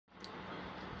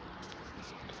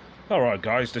Alright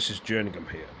guys, this is Jerningham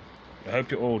here. I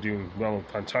hope you're all doing well and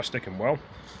fantastic and well.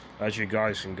 As you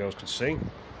guys and girls can see,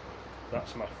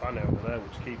 that's my fan over there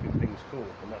which is keeping things cool,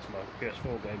 and that's my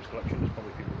PS4 games collection. There's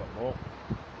probably people got more.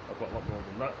 I've got a lot more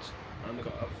than that. And I've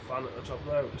got a fan at the top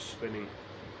there that's spinning.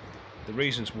 The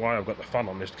reasons why I've got the fan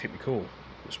on is to keep me cool,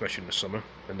 especially in the summer.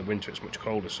 In the winter it's much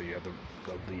colder, so you have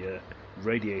the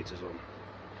radiators on.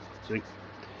 See?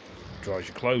 Dries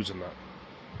your clothes and that.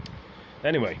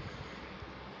 Anyway,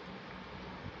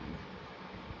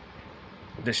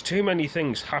 there's too many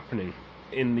things happening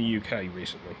in the UK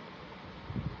recently.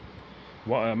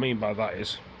 What I mean by that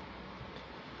is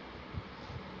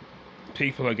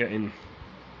people are getting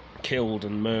killed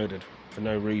and murdered for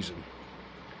no reason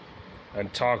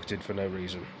and targeted for no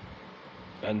reason,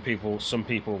 and some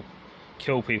people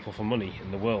kill people for money in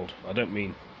the world. I don't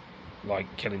mean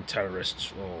like killing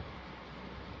terrorists or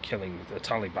killing the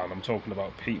Taliban. I'm talking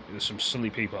about there's some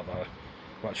silly people out there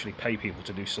who actually pay people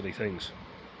to do silly things.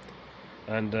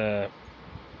 And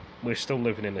we're still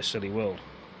living in a silly world,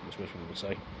 as most people would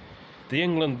say. The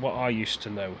England what I used to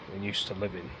know and used to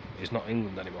live in is not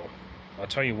England anymore. I'll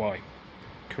tell you why.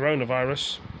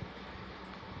 Coronavirus.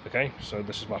 Okay, so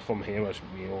this is my thumb here, as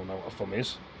we all know what a thumb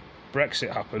is.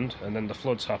 Brexit happened, and then the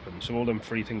floods happened. So all them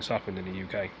three things happened in the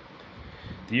UK.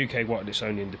 The UK wanted its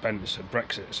own independence at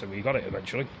Brexit, so we got it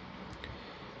eventually.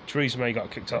 Theresa May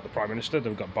got kicked out, the Prime Minister.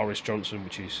 Then we've got Boris Johnson,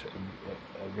 which is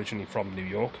originally from New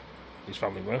York. His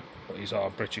family were, but he's our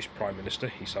British Prime Minister.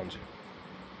 He sounds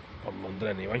from London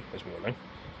anyway, as we all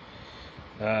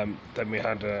know. Then we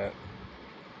had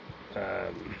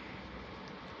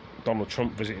Donald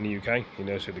Trump visiting the UK. He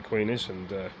knows who the Queen is,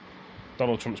 and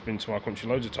Donald Trump's been to our country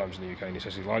loads of times in the UK, and he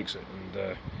says he likes it.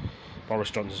 And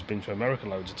Boris Johnson's been to America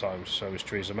loads of times, so has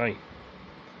Theresa May.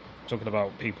 Talking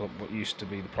about people what used to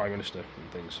be the Prime Minister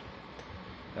and things.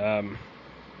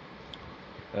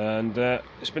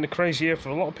 It's been a crazy year for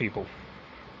a lot of people,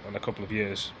 and a couple of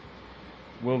years.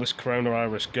 Will this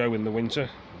coronavirus go in the winter?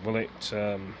 Will it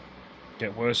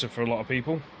get worse for a lot of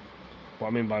people? What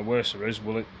I mean by worse is,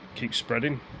 will it keep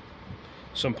spreading?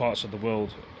 Some parts of the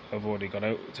world have already got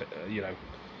out,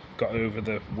 got over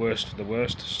the worst of the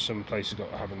worst. Some places got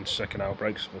having second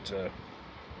outbreaks, but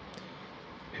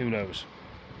who knows?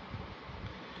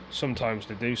 Sometimes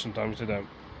they do, sometimes they don't.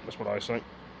 That's what I say.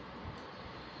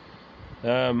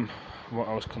 What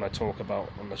else can I talk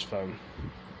about on this phone?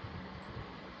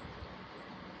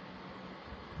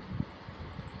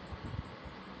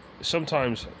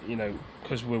 Sometimes,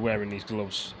 because we're wearing these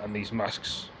gloves and these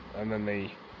masks, and then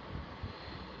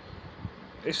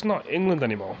it's not England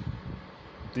anymore.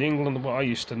 The England what I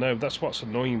used to know, that's what's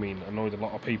annoying me and annoyed a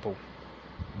lot of people.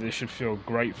 They should feel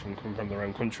great from coming from their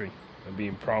own country and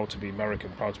being proud to be American,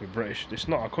 proud to be British. It's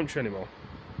not our country anymore.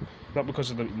 Not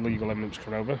because of the illegal immigrants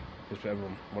coming over, because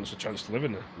everyone wants a chance to live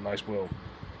in a nice world.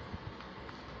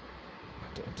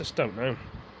 I just don't know.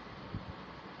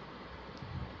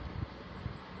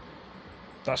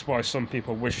 That's why some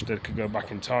people wish they could go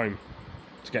back in time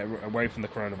to get away from the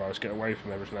coronavirus, get away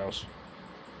from everything else,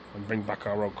 and bring back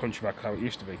our old country back how it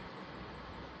used to be.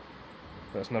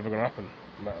 But that's never going to happen.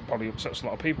 And that probably upsets a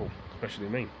lot of people, especially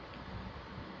me.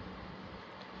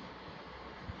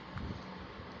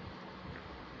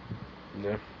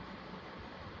 Yeah.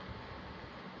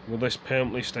 Will this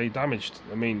permanently stay damaged?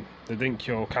 I mean, they didn't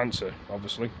cure cancer,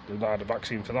 obviously. They've not had a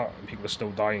vaccine for that, and people are still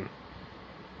dying.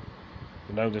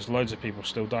 There's loads of people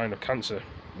still dying of cancer.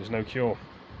 There's no cure.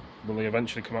 Will they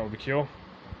eventually come out with a cure?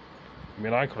 I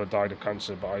mean, I could have died of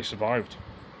cancer, but I survived.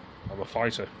 I'm a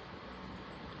fighter.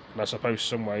 And I suppose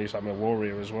some ways I'm a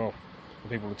warrior as well.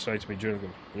 And people would say to me,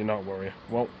 "Jerningham, you're not a warrior."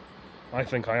 Well, I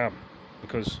think I am,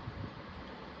 because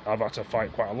I've had to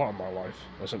fight quite a lot in my life.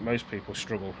 I think most people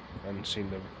struggle and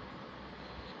seen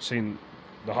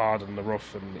the hard and the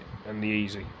rough and the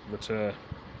easy. But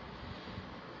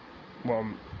well,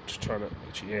 I'm just trying to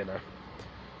get you here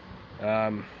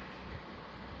now.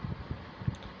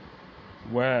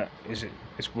 Where is it?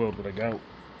 This world gonna go?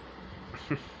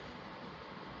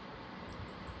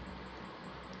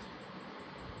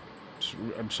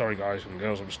 I'm sorry, guys and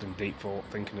girls. I'm just in deep thought,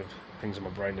 thinking of things in my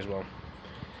brain as well.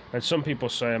 And some people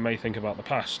say I may think about the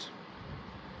past.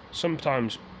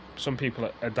 Sometimes some people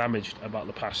are damaged about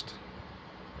the past,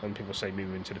 and people say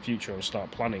move into the future and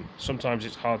start planning. Sometimes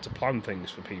it's hard to plan things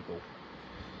for people.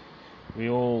 We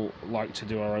all like to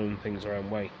do our own things our own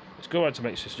way. It's good to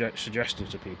make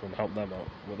suggestions to people and help them out,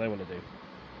 what they want to do.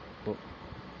 But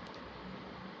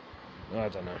I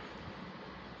don't know.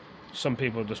 Some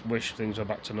people just wish things were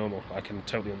back to normal. I can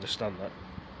totally understand that.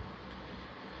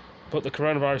 But the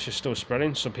coronavirus is still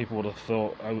spreading. Some people would have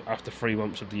thought after 3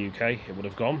 months of the UK it would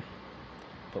have gone.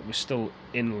 but we're still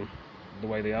in the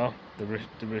way they are.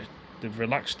 They've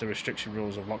relaxed the restriction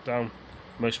rules of lockdown.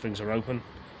 Most things are open,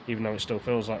 even though it still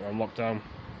feels like we're on lockdown.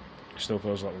 It still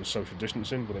feels like we're social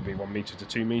distancing. Will it be 1 metre to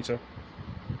 2 metre?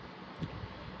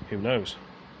 Who knows?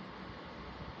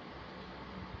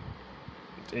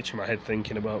 It's itching my head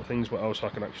thinking about things, what else I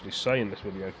can actually say in this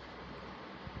video.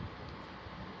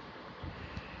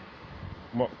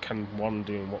 What can one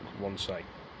do and what can one say?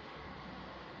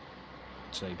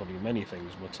 I'd say probably many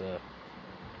things, but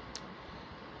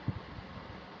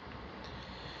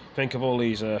think of all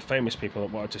these famous people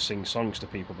that wanted to sing songs to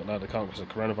people, but now they can't because of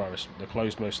coronavirus. They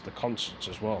closed most of the concerts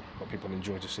as well, but people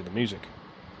enjoy to see the music.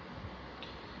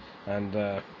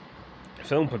 And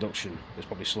film production is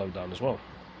probably slowed down as well,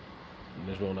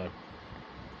 as we all know.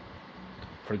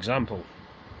 For example,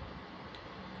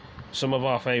 some of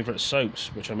our favourite soaps,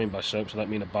 which I mean by soaps, I don't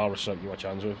mean a bar of soap you wash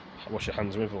your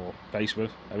hands with or face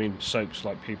with. I mean soaps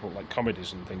like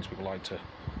comedies and things people like to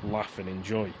laugh and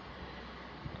enjoy.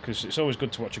 Because it's always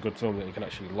good to watch a good film that you can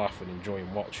actually laugh and enjoy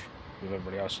and watch with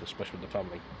everybody else, especially with the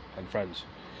family and friends.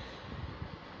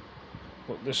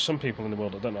 But there's some people in the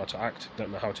world that don't know how to act,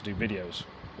 don't know how to do videos.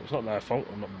 It's not their fault.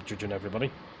 I'm not judging everybody.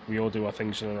 We all do our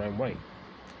things in our own way.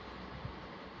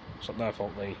 It's not their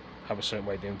fault they have a certain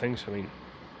way of doing things. I mean,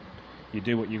 you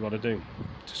do what you got to do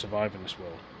to survive in this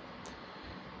world,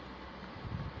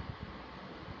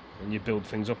 and you build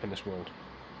things up in this world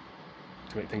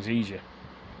to make things easier,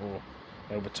 or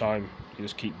over time you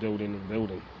just keep building and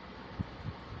building.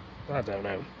 I don't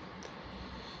know.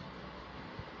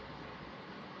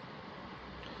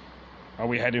 Are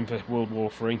we heading for World War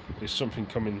III? Is something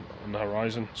coming on the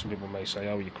horizon? Some people may say,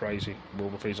 oh, you're crazy,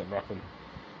 World War III's not going to happen.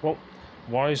 Well,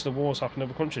 why is the wars happening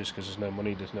over countries? Because there's no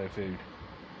money, there's no food.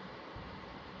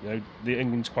 You know,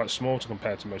 England's quite small to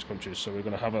compare to most countries, so we're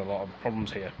going to have a lot of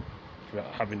problems here we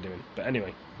have been doing. But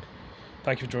anyway,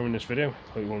 thank you for joining this video.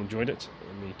 Hope you all enjoyed it,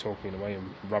 and me talking away and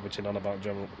rabbiting on about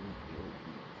general,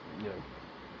 you know,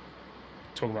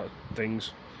 talking about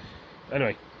things.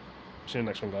 Anyway, see you in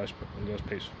the next one, guys. And girls,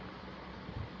 peace.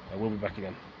 I will be back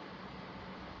again.